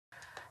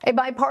A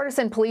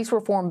bipartisan police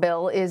reform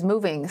bill is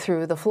moving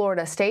through the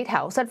Florida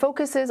statehouse that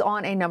focuses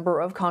on a number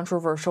of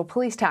controversial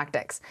police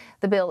tactics.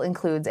 The bill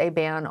includes a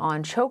ban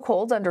on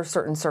chokeholds under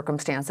certain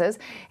circumstances.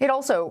 It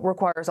also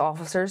requires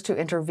officers to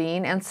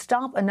intervene and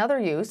stop another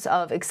use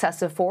of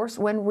excessive force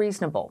when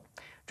reasonable.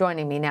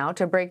 Joining me now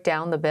to break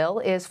down the bill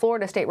is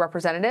Florida State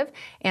Representative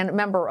and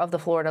member of the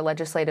Florida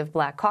Legislative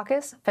Black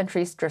Caucus,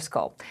 Fentrice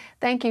Driskell.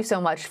 Thank you so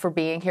much for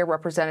being here,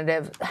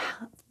 Representative.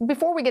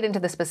 Before we get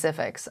into the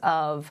specifics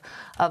of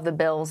the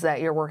bills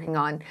that you're working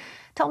on,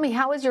 tell me,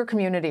 how is your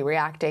community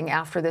reacting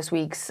after this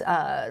week's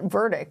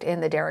verdict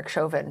in the Derek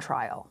Chauvin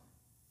trial?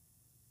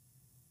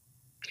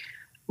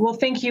 Well,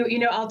 thank you.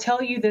 I'll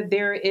tell you that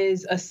there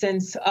is a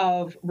sense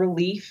of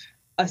relief,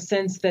 a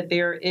sense that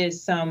there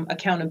is some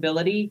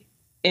accountability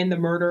in the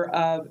murder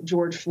of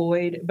George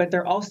Floyd, but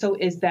there also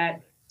is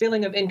that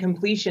feeling of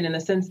incompletion in the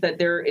sense that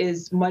there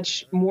is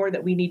much more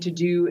that we need to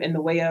do in the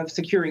way of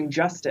securing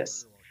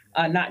justice,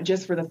 not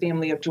just for the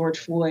family of George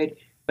Floyd,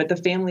 but the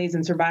families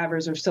and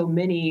survivors of so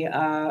many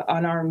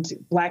unarmed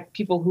Black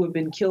people who have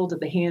been killed at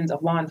the hands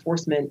of law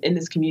enforcement in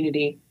this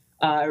community,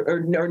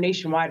 or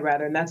nationwide,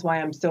 rather. And that's why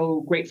I'm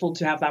so grateful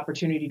to have the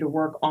opportunity to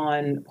work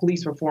on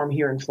police reform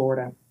here in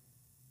Florida.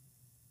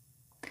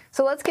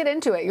 So let's get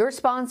into it. You're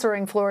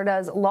sponsoring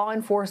Florida's Law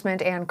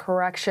Enforcement and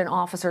Correction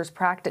Officers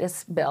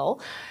Practice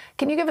Bill.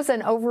 Can you give us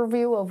an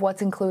overview of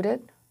what's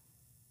included?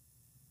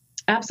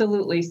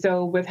 Absolutely.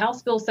 So with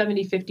House Bill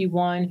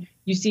 7051,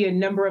 you see a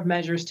number of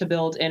measures to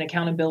build in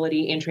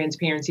accountability and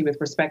transparency with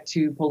respect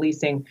to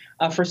policing.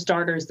 For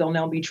starters, there'll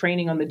now be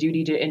training on the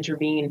duty to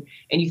intervene.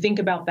 And you think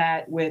about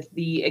that with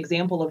the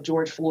example of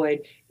George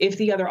Floyd. If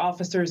the other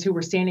officers who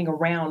were standing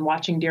around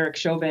watching Derek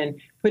Chauvin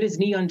put his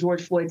knee on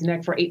George Floyd's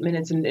neck for 8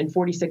 minutes and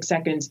 46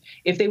 seconds,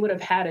 if they would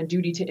have had a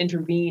duty to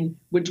intervene,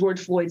 would George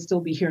Floyd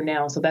still be here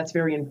now? So that's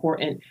very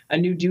important. A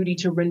new duty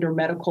to render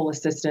medical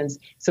assistance.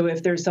 So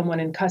if there's someone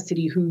in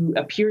custody who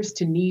appears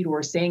to need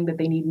or saying that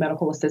they need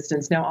medical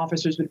assistance, now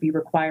officers would be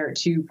required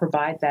to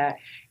provide that.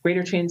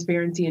 Greater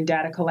transparency and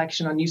data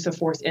collection on use of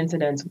force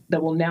incidents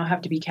that will now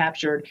have to be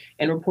captured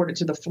and reported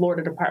to the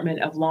Florida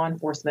Department of Law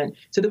Enforcement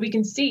so that we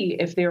can see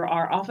if there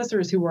are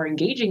officers who are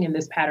engaging in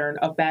this pattern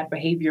of bad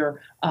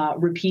behavior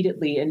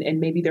repeatedly, and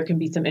maybe there can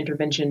be some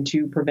intervention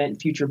to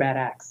prevent future bad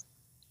acts.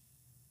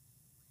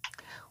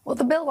 Well,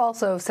 the bill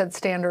also sets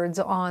standards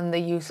on the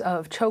use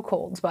of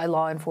chokeholds by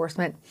law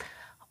enforcement.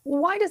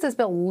 Why does this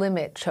bill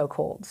limit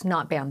chokeholds,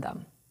 not ban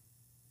them?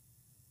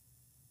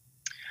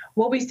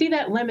 Well, we see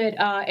that limit,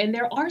 and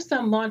there are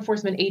some law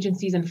enforcement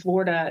agencies in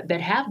Florida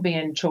that have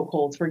banned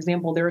chokeholds. For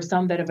example, there are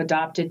some that have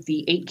adopted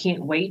the 8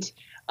 can't wait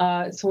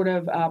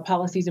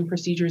policies and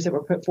procedures that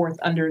were put forth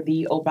under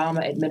the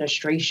Obama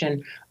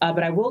administration.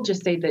 But I will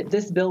just say that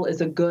this bill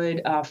is a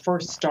good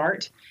first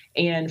start.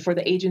 And for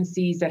the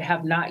agencies that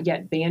have not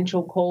yet banned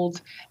chokeholds,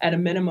 at a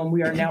minimum,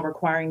 we are now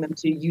requiring them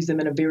to use them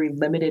in a very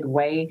limited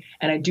way.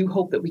 And I do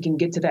hope that we can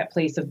get to that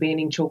place of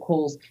banning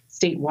chokeholds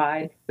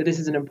statewide. But this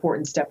is an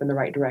important step in the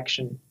right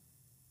direction.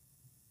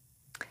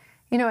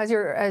 You know, as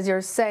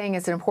you're saying,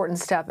 it's an important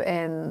step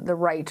in the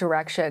right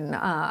direction.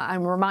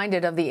 I'm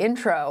reminded of the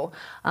intro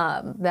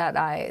that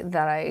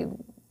I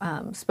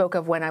spoke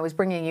of when I was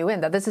bringing you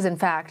in, that this is, in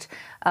fact,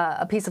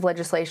 a piece of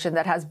legislation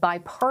that has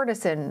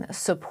bipartisan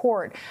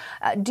support.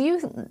 Do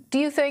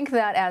you think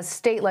that as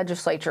state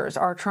legislatures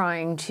are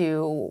trying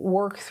to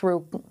work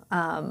through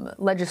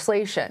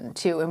legislation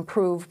to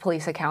improve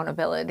police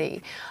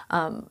accountability,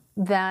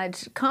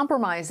 that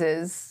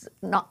compromises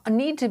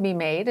need to be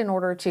made in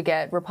order to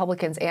get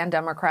Republicans and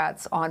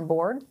Democrats on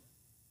board?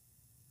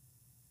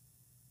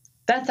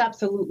 That's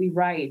absolutely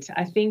right.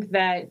 I think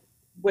that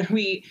when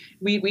we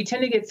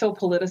tend to get so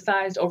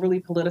politicized, overly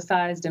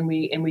politicized, and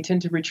we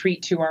tend to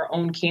retreat to our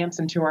own camps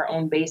and to our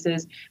own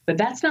bases, but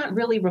that's not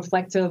really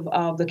reflective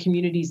of the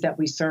communities that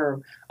we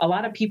serve. A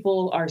lot of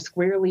people are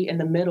squarely in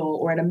the middle,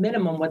 or at a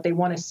minimum, what they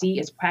want to see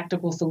is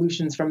practical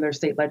solutions from their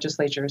state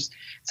legislatures.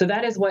 So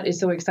that is what is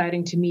so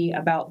exciting to me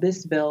about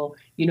this bill.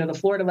 You know, the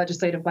Florida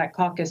Legislative Black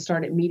Caucus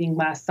started meeting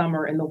last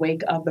summer in the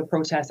wake of the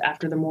protests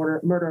after the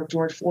murder of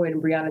George Floyd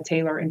and Breonna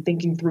Taylor, and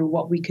thinking through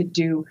what we could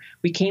do.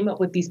 We came up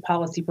with these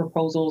policy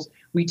proposals.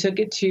 We took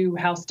it to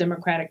House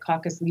Democratic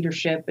Caucus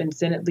leadership and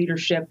Senate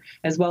leadership,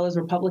 as well as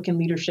Republican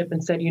leadership,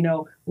 and said, you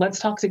know, let's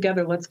talk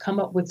together. Let's come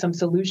up with some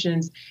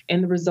solutions.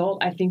 And the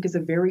result, I think, is a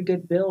very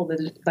good bill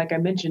that, like I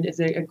mentioned, is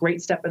a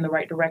great step in the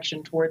right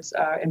direction towards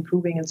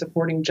improving and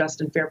supporting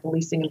just and fair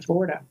policing in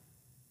Florida.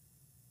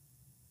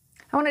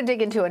 I want to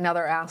dig into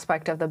another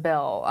aspect of the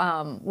bill,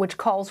 which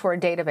calls for a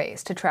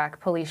database to track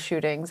police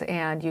shootings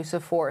and use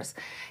of force.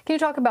 Can you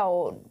talk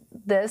about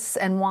this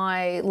and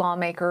why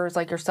lawmakers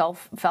like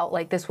yourself felt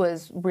like this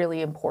was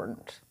really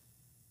important?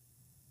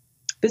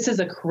 This is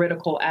a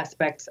critical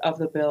aspect of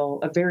the bill,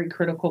 a very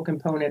critical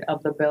component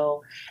of the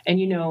bill. And,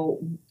 you know,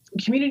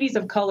 communities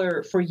of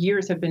color for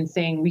years have been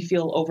saying we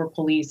feel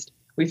over-policed.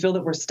 We feel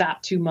that we're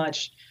stopped too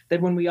much,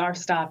 that when we are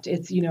stopped,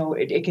 it's, you know,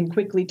 it can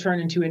quickly turn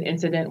into an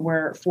incident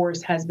where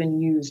force has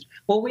been used.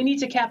 Well, we need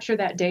to capture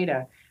that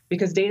data.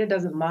 because data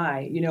doesn't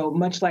lie.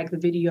 Much like the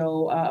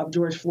video of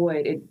George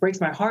Floyd, it breaks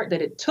my heart that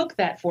it took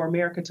that for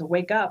America to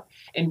wake up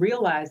and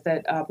realize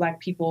that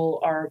Black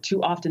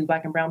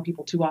and brown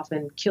people too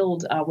often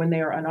killed when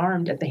they are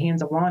unarmed at the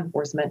hands of law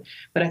enforcement.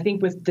 But I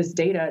think with this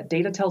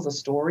data tells a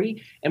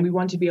story, and we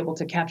want to be able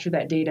to capture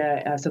that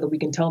data so that we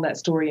can tell that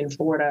story in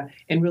Florida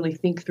and really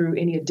think through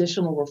any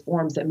additional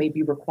reforms that may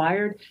be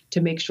required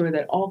to make sure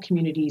that all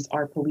communities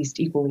are policed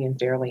equally and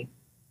fairly.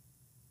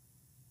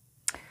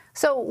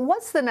 So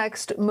what's the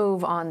next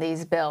move on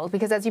these bills?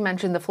 Because as you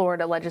mentioned, the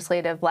Florida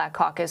Legislative Black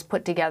Caucus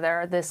put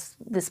together this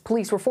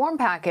police reform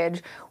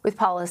package with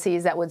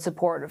policies that would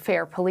support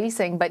fair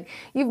policing. But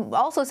you've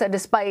also said,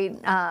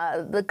 despite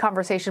the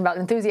conversation about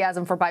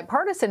enthusiasm for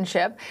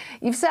bipartisanship,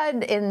 you've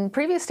said in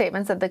previous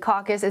statements that the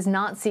caucus is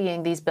not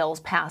seeing these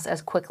bills pass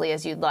as quickly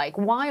as you'd like.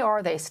 Why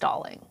are they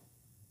stalling?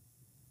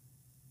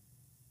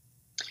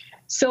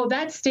 So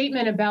that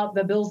statement about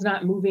the bills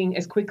not moving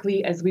as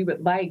quickly as we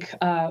would like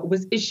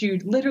was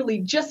issued literally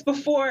just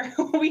before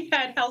we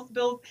had House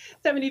Bill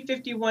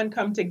 7051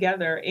 come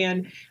together.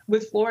 And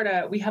with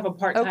Florida, we have a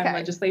part-time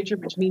legislature,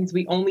 which means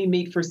we only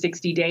meet for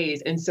 60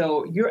 days. And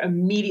so you're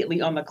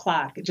immediately on the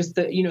clock, just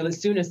the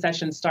soon as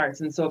session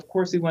starts. And so, of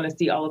course, we want to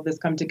see all of this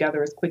come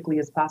together as quickly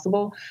as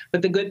possible.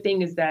 But the good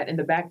thing is that in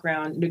the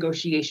background,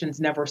 negotiations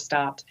never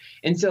stopped.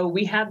 And so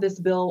we have this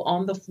bill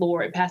on the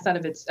floor. It passed out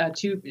of its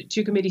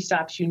two committee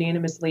stops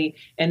unanimously,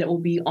 and it will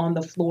be on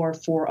the floor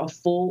for a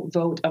full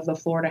vote of the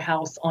Florida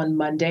House on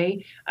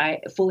Monday. I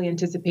fully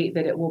anticipate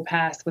that it will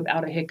pass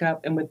without a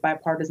hiccup and with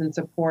bipartisan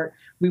support.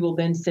 We will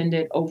then send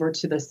it over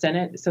to the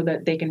Senate so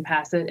that they can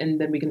pass it, and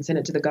then we can send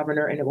it to the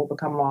governor and it will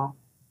become law.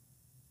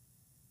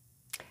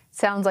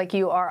 Sounds like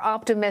you are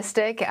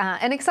optimistic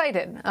and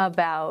excited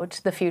about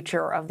the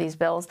future of these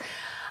bills.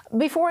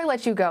 Before I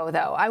let you go,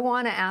 though, I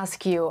want to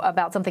ask you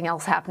about something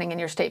else happening in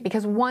your state,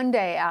 because one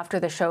day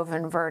after the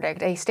Chauvin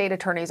verdict, a state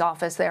attorney's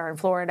office there in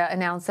Florida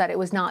announced that it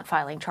was not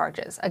filing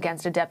charges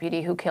against a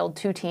deputy who killed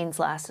 2 teens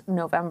last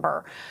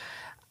November.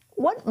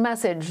 What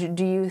message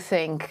do you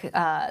think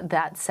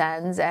that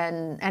sends,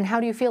 and how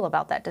do you feel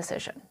about that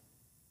decision?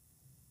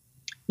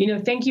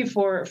 Thank you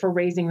for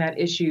raising that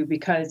issue,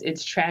 because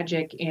it's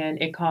tragic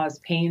and it causes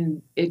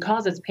pain. It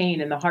causes pain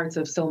in the hearts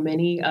of so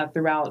many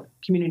throughout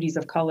communities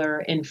of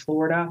color in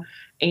Florida.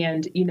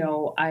 And,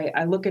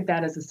 I look at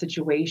that as a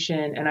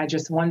situation and I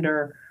just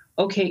wonder,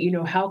 okay,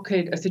 how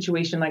could a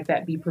situation like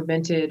that be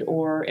prevented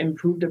or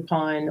improved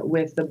upon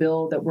with the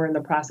bill that we're in the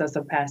process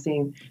of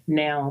passing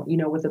now,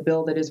 with a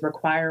bill that is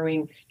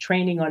requiring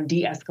training on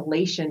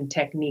de-escalation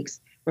techniques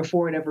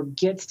before it ever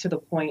gets to the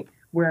point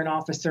where an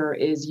officer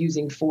is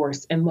using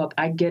force. And look,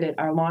 I get it.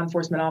 Our law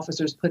enforcement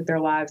officers put their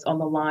lives on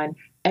the line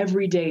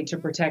every day to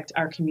protect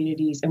our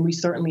communities, and we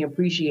certainly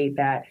appreciate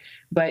that.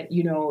 But,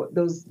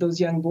 those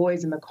young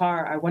boys in the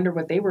car, I wonder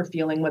what they were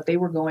feeling, what they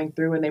were going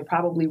through, and they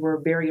probably were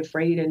very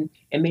afraid and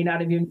may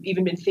not have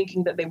even been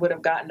thinking that they would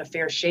have gotten a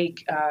fair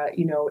shake,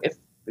 if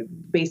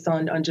based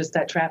on just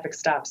that traffic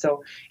stop.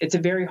 So it's a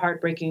very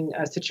heartbreaking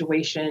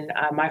situation.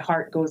 My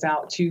heart goes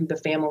out to the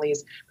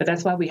families, but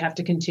that's why we have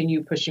to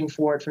continue pushing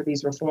forward for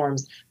these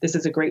reforms. This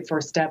is a great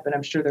first step, and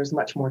I'm sure there's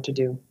much more to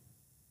do.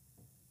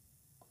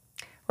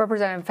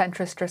 Representative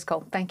Fentrice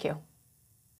Driskell, thank you.